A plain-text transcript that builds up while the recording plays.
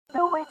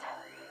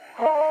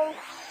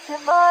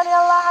What's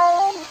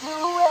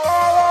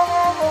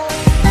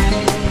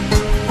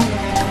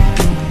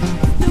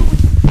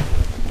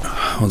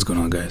going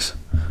on, guys?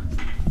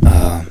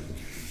 I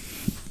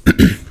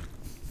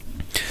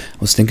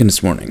was thinking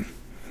this morning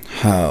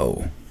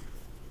how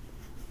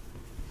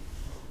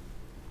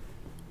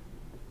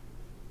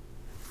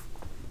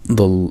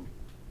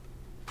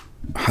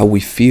we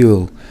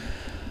feel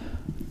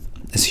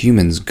as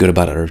humans good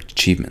about our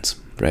achievements,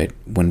 right?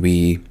 When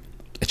we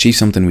achieve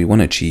something we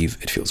want to achieve,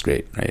 it feels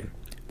great, right?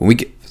 When we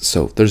get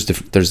there's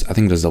I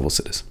think there's levels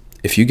to this.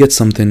 If you get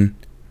something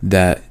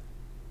that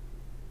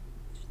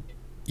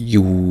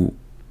you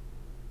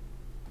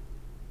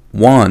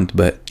want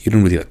but you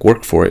don't really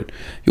work for it,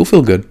 you'll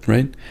feel good,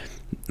 right?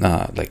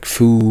 Like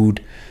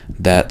food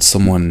that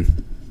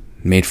someone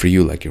made for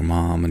you, like your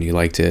mom, and you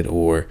liked it,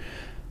 or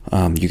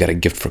you got a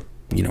gift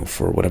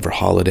for whatever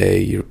holiday,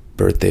 your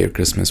birthday or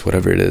Christmas,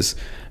 whatever it is,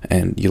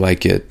 and you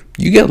like it,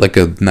 you get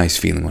a nice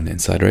feeling on the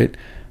inside, right?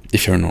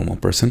 If you're a normal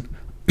person.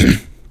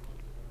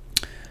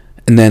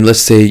 And then let's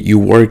say you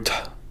worked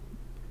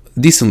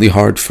decently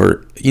hard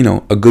for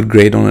a good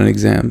grade on an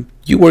exam.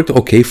 You worked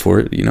okay for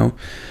it, you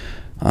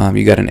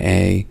got an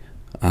A,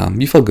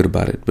 you felt good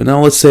about it. But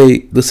now let's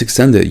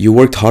extend it. You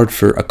worked hard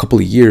for a couple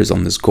of years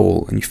on this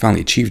goal and you finally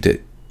achieved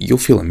it. You'll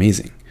feel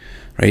amazing,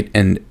 right?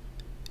 And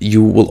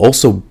you will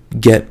also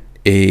get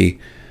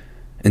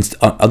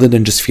other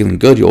than just feeling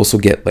good, you also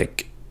get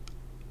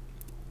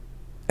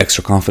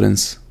extra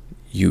confidence.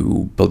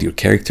 You build your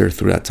character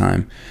through that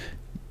time.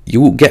 You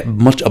will get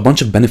a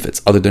bunch of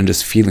benefits other than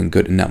just feeling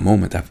good in that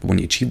moment when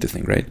you achieve the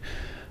thing, right?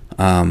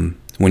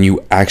 When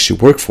you actually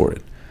work for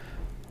it.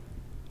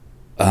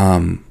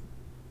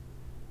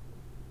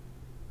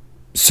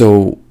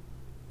 So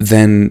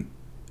then,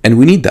 and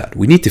we need that.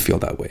 We need to feel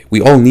that way. We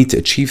all need to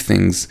achieve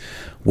things,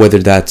 whether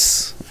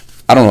that's,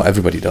 I don't know,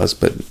 everybody does,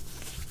 but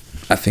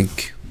I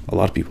think a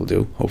lot of people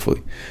do,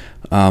 hopefully.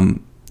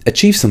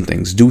 Achieve some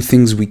things, do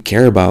things we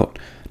care about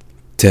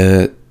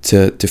to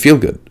feel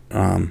good.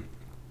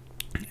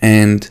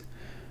 And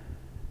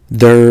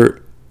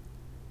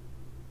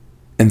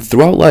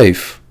throughout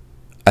life,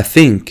 I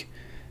think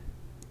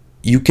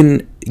you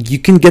can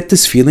get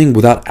this feeling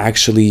without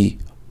actually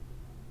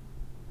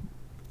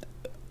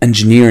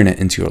engineering it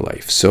into your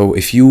life. So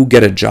if you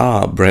get a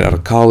job right out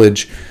of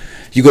college,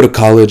 you go to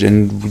college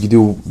and you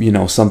do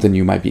something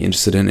you might be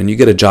interested in, and you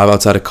get a job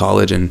outside of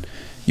college and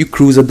you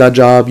cruise at that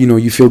job,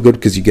 you feel good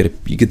because you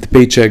get the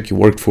paycheck, you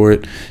worked for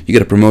it, you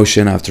get a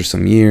promotion after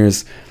some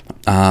years,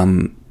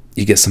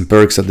 you get some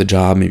perks at the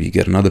job, maybe you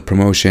get another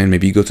promotion,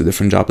 maybe you go to a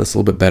different job that's a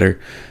little bit better,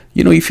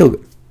 you feel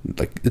good,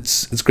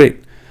 it's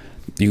great.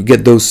 You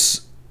get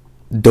those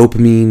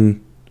dopamine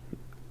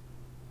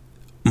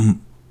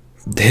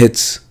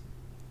hits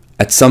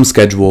at some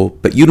schedule,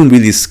 but you don't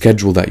really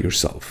schedule that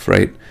yourself,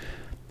 right?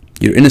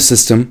 You're in a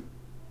system,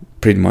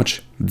 pretty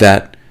much,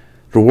 that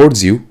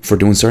rewards you for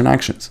doing certain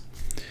actions.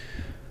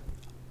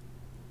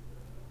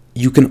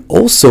 You can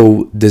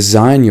also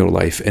design your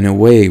life in a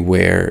way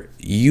where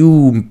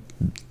you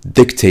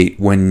dictate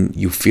when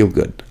you feel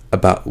good,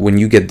 about when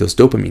you get those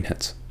dopamine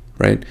hits,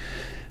 right?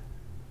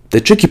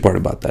 The tricky part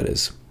about that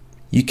is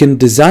you can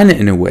design it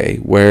in a way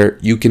where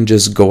you can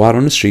just go out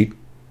on the street,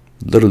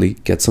 literally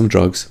get some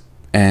drugs,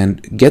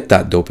 and get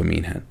that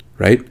dopamine hit,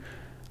 right?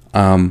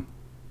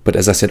 But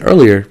as I said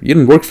earlier, you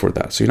didn't work for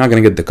that, so you're not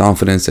going to get the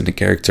confidence and the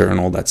character and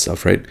all that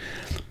stuff, right?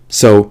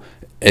 So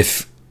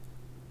if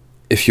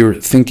you're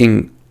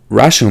thinking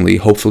rationally,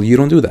 hopefully you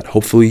don't do that.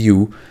 Hopefully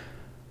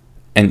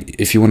and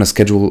if you want to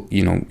schedule,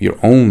 your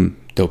own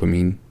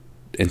dopamine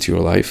into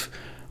your life,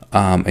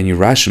 and you're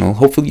rational,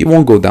 hopefully you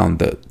won't go down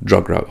the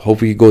drug route.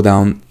 Hopefully you go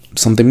down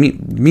something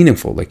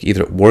meaningful, like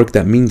either work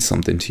that means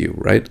something to you,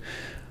 right?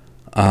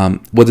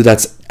 Whether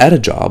that's at a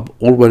job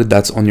or whether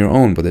that's on your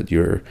own, whether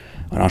you're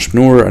an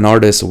entrepreneur, an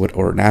artist,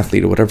 or an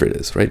athlete, or whatever it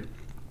is, right?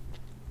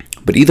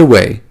 But either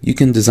way, you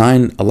can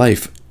design a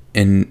life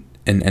in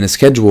a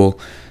schedule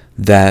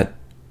that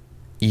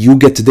you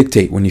get to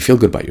dictate when you feel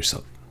good about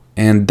yourself.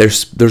 And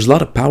there's a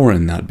lot of power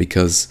in that,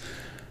 because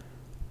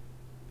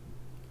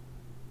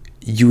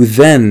you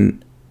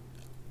then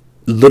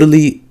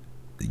literally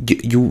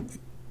you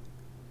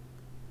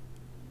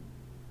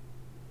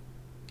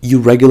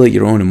regulate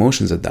your own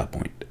emotions at that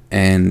point.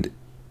 And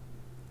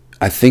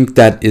I think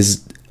that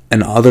is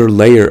another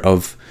layer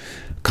of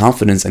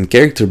confidence and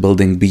character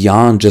building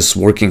beyond just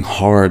working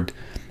hard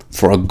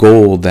for a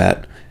goal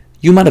that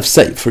you might have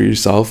set for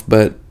yourself,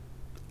 but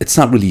it's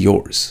not really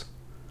yours.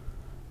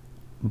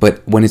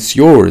 But when it's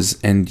yours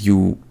and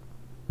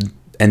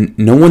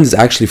no one's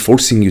actually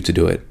forcing you to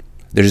do it,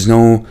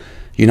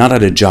 you're not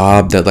at a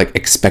job that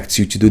expects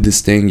you to do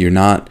this thing. You're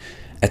not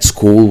at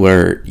school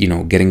where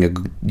getting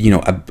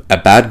a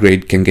bad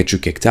grade can get you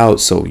kicked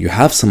out. So you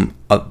have some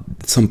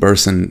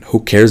person who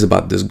cares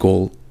about this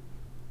goal,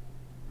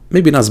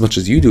 maybe not as much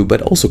as you do,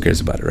 but also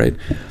cares about it, right?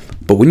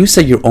 But when you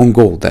set your own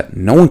goal that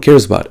no one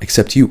cares about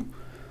except you,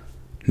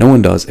 no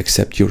one does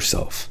except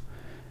yourself,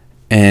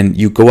 and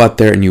you go out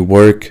there and you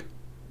work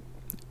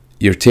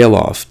your tail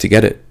off to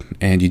get it,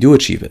 and you do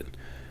achieve it,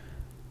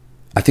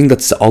 I think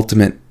that's the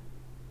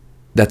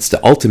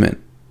ultimate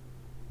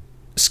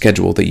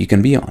schedule that you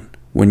can be on.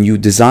 When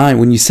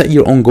you set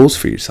your own goals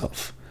for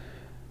yourself,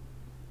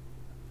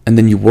 and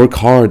then you work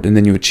hard and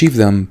then you achieve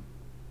them,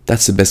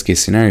 that's the best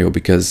case scenario,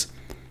 because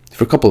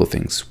for a couple of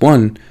things.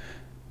 One,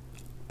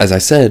 as I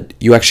said,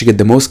 you actually get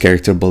the most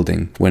character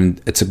building when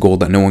it's a goal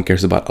that no one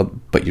cares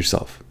about but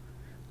yourself.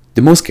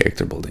 The most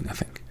character building, I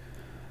think.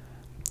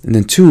 And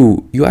then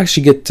two, you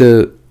actually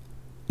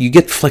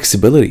get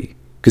flexibility,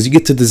 because you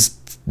get to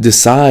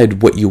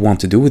decide what you want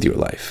to do with your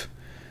life.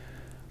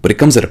 But it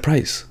comes at a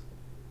price.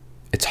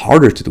 It's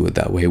harder to do it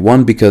that way.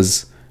 One,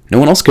 because no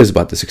one else cares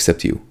about this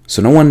except you.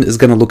 So no one is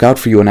going to look out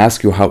for you and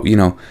ask you how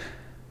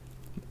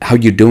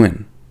you're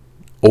doing,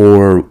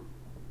 or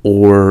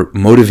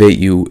motivate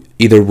you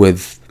either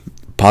with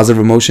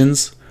positive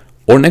emotions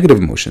or negative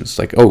emotions.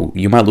 Like, oh,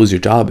 you might lose your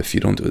job if you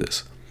don't do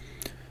this.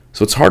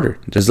 So it's harder.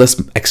 There's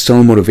less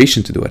external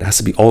motivation to do it. It has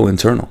to be all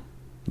internal,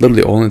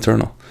 literally all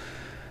internal,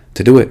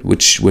 to do it.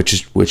 Which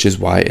is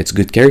why it's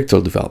good character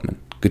development,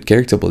 good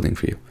character building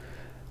for you.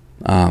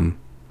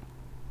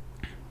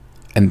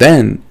 And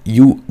then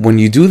when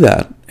you do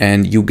that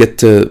and you get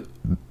to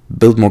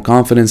build more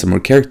confidence and more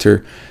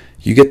character,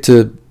 you get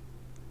to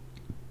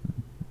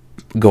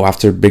go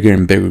after bigger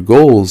and bigger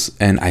goals.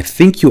 And I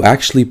think you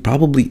actually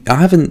probably,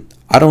 I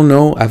don't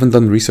know, I haven't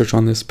done research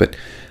on this, but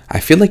I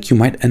feel like you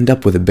might end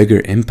up with a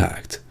bigger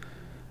impact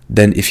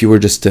than if you were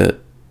just to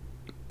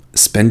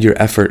spend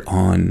your effort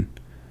on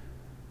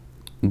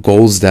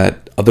goals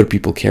that other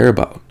people care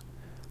about.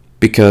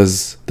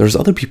 Because there's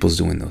other people's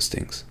doing those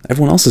things.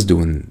 Everyone else is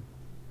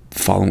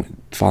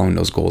following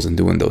those goals and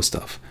doing those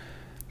stuff.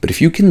 But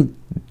if you can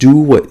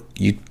do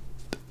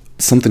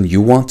something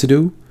you want to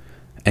do,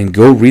 and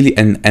go really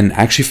and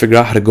actually figure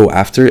out how to go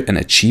after it and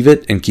achieve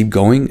it and keep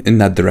going in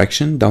that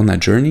direction, down that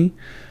journey,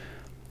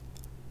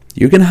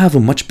 you're going to have a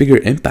much bigger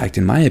impact,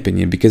 in my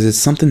opinion, because it's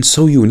something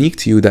so unique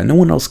to you that no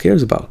one else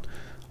cares about.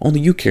 Only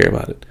you care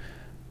about it.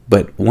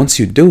 But once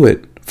you do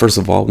it, first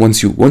of all,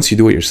 once you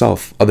do it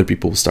yourself, other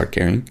people will start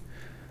caring.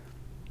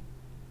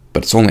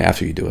 But it's only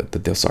after you do it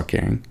that they'll start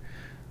caring.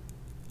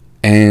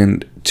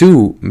 And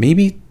two,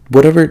 maybe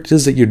whatever it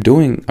is that you're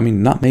doing,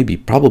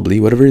 probably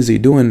whatever it is that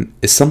you're doing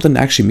is something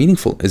actually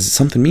meaningful, in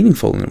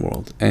the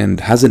world, and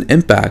has an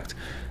impact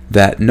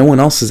that no one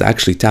else has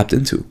actually tapped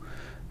into,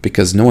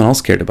 because no one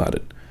else cared about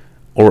it.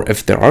 Or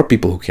if there are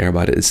people who care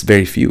about it, it's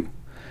very few,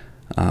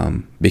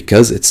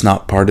 because it's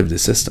not part of the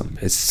system.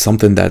 It's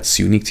something that's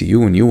unique to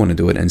you and you want to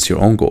do it, and it's your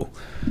own goal.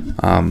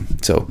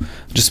 So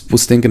just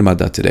was thinking about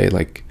that today,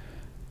 like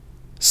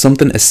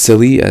something as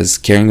silly as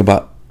caring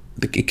about,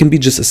 it can be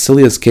just as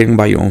silly as caring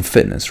about your own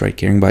fitness, right?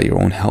 Caring about your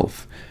own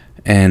health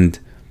and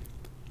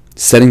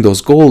setting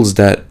those goals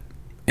that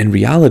in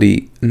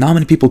reality, not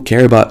many people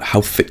care about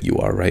how fit you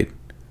are, right?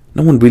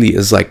 No one really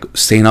is like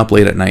staying up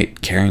late at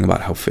night caring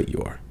about how fit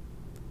you are.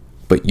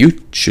 But you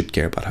should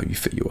care about how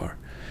fit you are.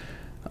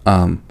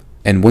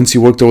 And once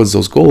you work towards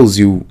those goals,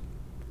 and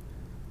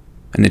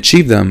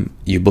achieve them,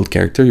 you build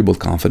character, you build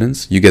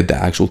confidence, you get the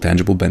actual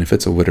tangible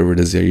benefits of whatever it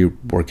is that you're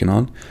working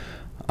on.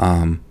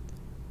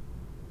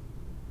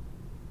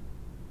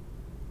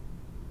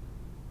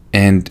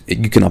 And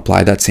you can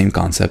apply that same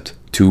concept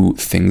to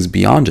things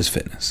beyond just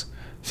fitness.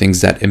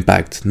 Things that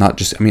impact not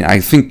just, I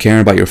think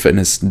caring about your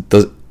fitness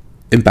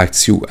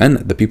impacts you and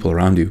the people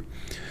around you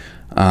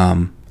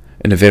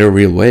in a very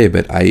real way.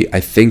 But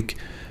I think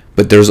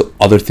there's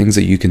other things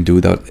that you can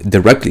do that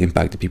directly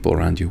impact the people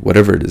around you,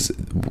 whatever it is,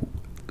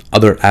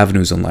 other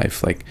avenues in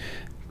life, like,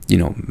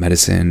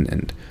 medicine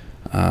and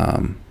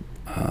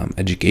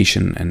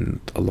education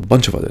and a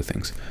bunch of other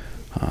things.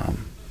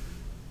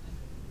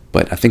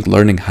 But I think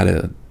learning how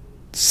to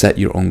set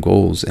your own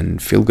goals and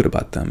feel good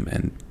about them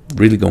and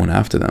really going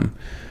after them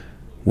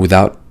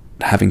without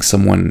having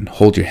someone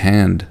hold your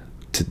hand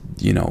to,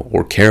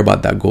 or care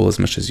about that goal as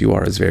much as you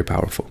are, is very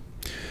powerful.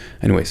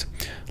 Anyways,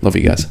 love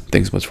you guys.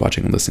 Thanks so much for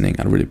watching and listening.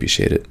 I really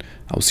appreciate it.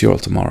 I will see you all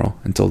tomorrow.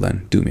 Until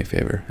then, do me a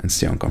favor and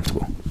stay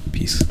uncomfortable.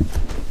 Peace.